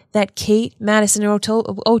 remembering that Kate, Madison, and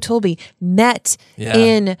old Toby met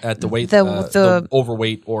at the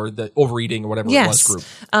overweight or the overeating or whatever it was group.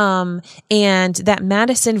 And that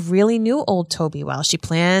Madison really knew old Toby well. She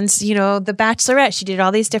plans, The Bachelorette. She did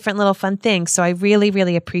all these different little fun things. So I really,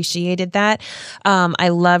 really appreciated that. I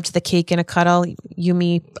loved the cake and a cuddle,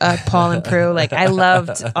 Yumi, Paul, and Prue. Like I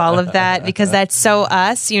loved all of that because that's so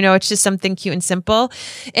us. It's just something cute and simple.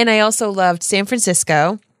 And I also loved San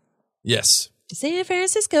Francisco. Yes. San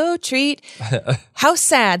Francisco treat. How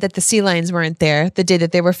sad that the sea lions weren't there the day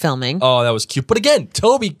that they were filming. Oh, that was cute. But again,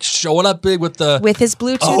 Toby showing up big with his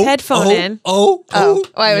Bluetooth headphone in. I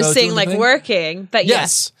was saying like working, but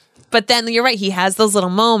yes. But then you're right. He has those little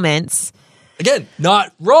moments. Again,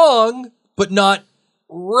 not wrong, but not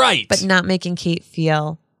right. But not making Kate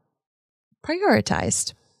feel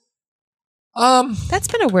prioritized. That's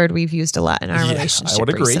been a word we've used a lot in our relationship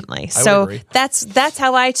recently. That's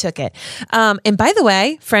how I took it. And by the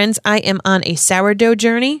way, friends, I am on a sourdough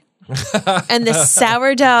journey. And the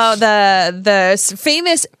sourdough, the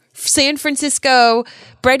famous San Francisco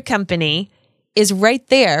bread company is right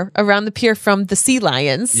there around the pier from the Sea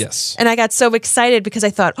Lions. Yes. And I got so excited because I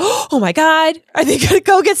thought, oh my God, are they going to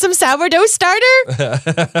go get some sourdough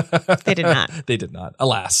starter? They did not. They did not.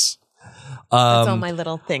 Alas. That's all my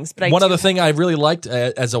little things. But One other thing I really liked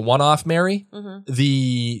as a one-off, Mary,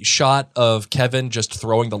 the shot of Kevin just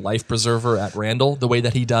throwing the life preserver at Randall, the way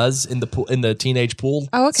that he does in the teenage pool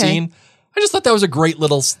scene. I just thought that was a great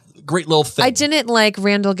little thing. I didn't like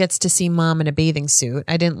Randall gets to see mom in a bathing suit.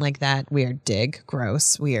 I didn't like that weird dig.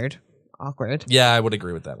 Gross. Weird. Awkward. Yeah, I would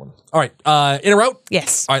agree with that one. All right. In or out?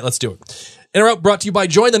 Yes. All right, let's do it. In or out brought to you by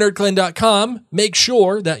jointhenerdclan.com. Make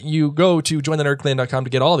sure that you go to jointhenerdclan.com to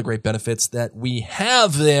get all the great benefits that we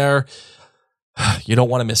have there. You don't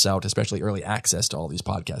want to miss out, especially early access to all these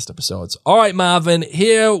podcast episodes. All right, Marvin,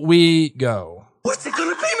 here we go. What's it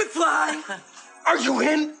gonna be, McFly? Are you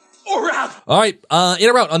in or out? All right, in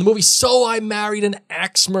or out on the movie So I Married an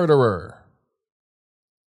Axe Murderer.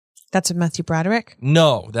 That's with Matthew Broderick?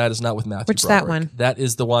 No, that is not with Matthew Which Broderick. that one? That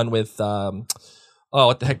is the one with,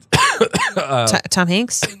 what the heck? Tom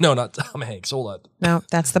Hanks? No, not Tom Hanks. Hold on. No,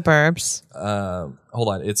 that's The Burbs. Hold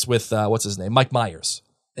on. It's with, what's his name? Mike Myers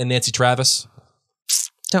and Nancy Travis.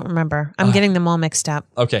 Don't remember. I'm getting them all mixed up.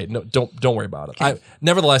 Okay, no, don't worry about it. Okay.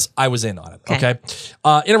 Nevertheless, I was in on it. Okay.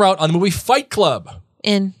 In or out on the movie Fight Club.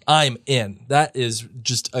 In. I'm in. That is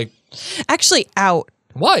just a... Actually, out.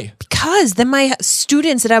 Why? Because then my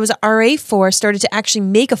students that I was RA for started to actually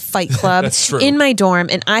make a fight club That's true. in my dorm,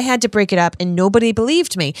 and I had to break it up, and nobody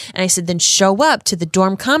believed me. And I said, then show up to the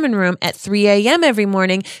dorm common room at 3 a.m. every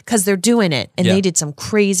morning because they're doing it. And Yeah. they did some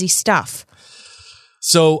crazy stuff.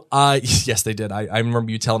 So, yes, they did. I remember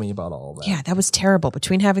you telling me about all of that. Yeah, that was terrible.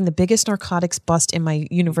 Between having the biggest narcotics bust in my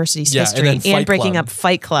university's Yeah, history and then Fight breaking Club. up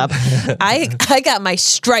Fight Club, I got my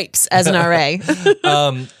stripes as an RA.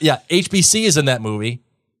 Yeah, HBC is in that movie.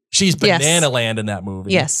 She's Yes. Banana Land in that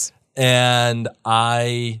movie. Yes. And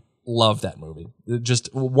I love that movie. Just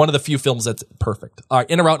one of the few films that's perfect. All right,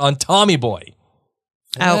 in or out on Tommy Boy.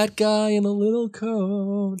 Out. That guy in the little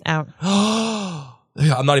coat. Out.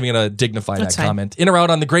 I'm not even going to dignify That's that fine. comment. In or out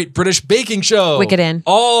on the Great British Baking Show. Wicked in.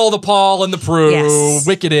 All the Paul and the Prue. Yes.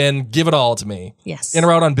 Wicked in. Give it all to me. Yes. In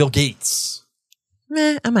or out on Bill Gates.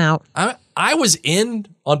 Meh, I'm out. I was in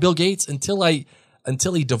on Bill Gates until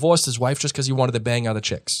he divorced his wife just because he wanted to bang other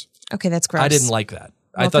chicks. Okay, that's gross. I didn't like that.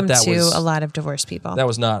 I Welcome thought that to was a lot of divorced people. that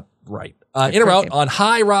was not right. In or out on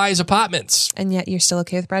High Rise Apartments. And yet you're still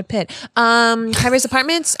okay with Brad Pitt. High-rise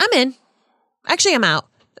apartments, I'm in. Actually, I'm out.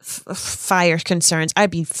 Fire concerns. I'd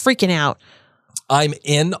be freaking out. I'm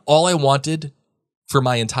in. All I wanted for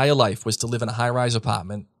my entire life was to live in a high-rise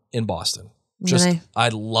apartment in Boston. Just, Really? I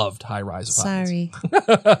loved high-rise apartments.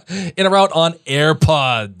 Sorry. In or out on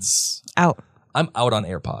AirPods. Out. I'm out on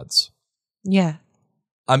AirPods. Yeah,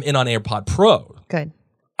 I'm in on AirPod Pro. good.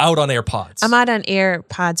 Out on AirPods. I'm out on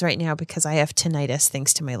AirPods right now because I have tinnitus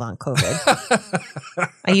thanks to my long COVID.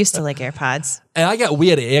 I used to like AirPods. And I got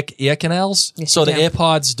weird ear canals, Yes, so you the do.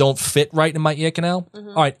 AirPods don't fit right in my ear canal.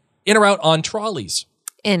 All right, in or out on trolleys.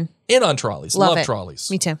 In. In on trolleys. Love Love it. trolleys.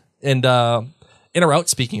 Me too. And in or out,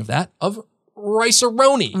 speaking of that, of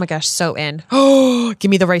Rice-A-Roni. Oh my gosh, so in. Oh, give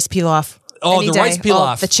me the rice pilaf. Oh, Any the day. rice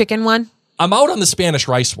pilaf. Oh, the chicken one? I'm out on the Spanish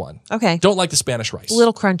rice one. Okay. Don't like the Spanish rice. A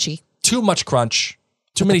little crunchy. Too much crunch.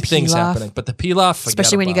 Too many things pilaf. happening. But the pilaf, forget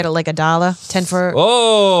Especially when you about get it like $1, 10 for...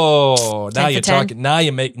 Oh, now 10 you're for 10. talking. Now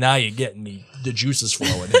you're getting me the juices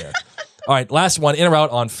flowing here. All right, last one. In or out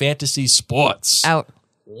on fantasy sports. Out.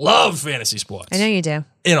 Love fantasy sports. I know you do.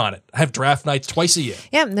 In on it. I have draft nights twice a year.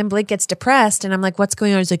 Yeah, and then Blake gets depressed, and I'm like, what's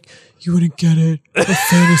going on? He's like, you wouldn't get it. I'm a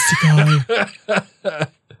fantasy guy.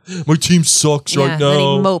 My team sucks Yeah, right now. then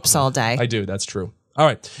he mopes all day. I do. That's true. All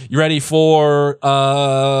right, you ready for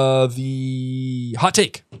the hot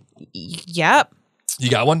take? Yep. You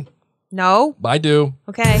got one? No? I do.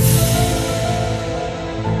 Okay.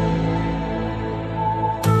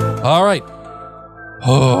 All right.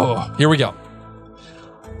 Oh, here we go.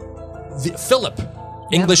 Philip,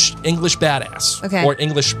 English badass, Okay. or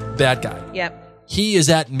English bad guy. Yep. He is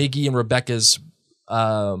at Miggy and Rebecca's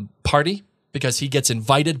party because he gets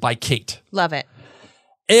invited by Kate. Love it.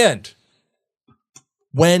 And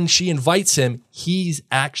when she invites him, he's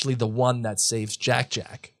actually the one that saves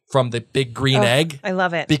Jack from the big green egg. I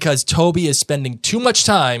love it. Because Toby is spending too much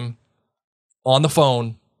time on the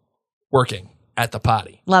phone working at the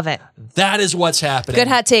party. Love it. That is what's happening. Good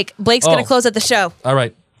hot take. Blake's going to close out the show. All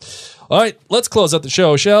right. All right, let's close out the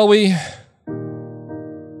show, shall we?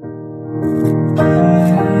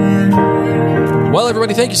 Well,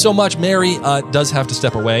 everybody, thank you so much. Mary does have to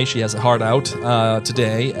step away. She has a heart out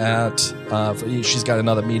today she's got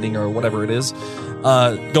another meeting or whatever it is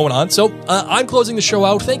going on. So I'm closing the show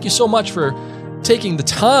out. Thank you so much for taking the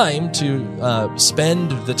time to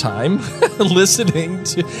spend the time listening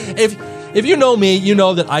to. If you know me, you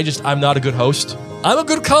know that I'm not a good host. I'm a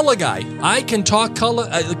good color guy. I can talk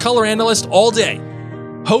color analyst all day.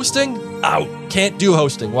 Hosting, out. Can't do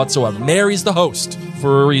hosting whatsoever. Mary's the host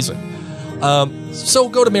for a reason. So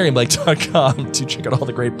go to MaryandBlake.com to check out all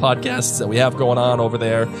the great podcasts that we have going on over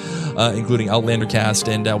there, including Outlander Cast.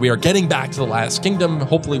 And we are getting back to The Last Kingdom,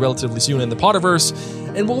 hopefully relatively soon in the Potterverse.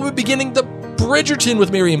 And we'll be beginning the Bridgerton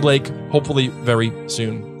with Mary and Blake, hopefully very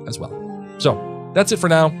soon as well. So that's it for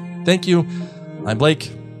now. Thank you. I'm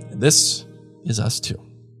Blake, and this is Us Too.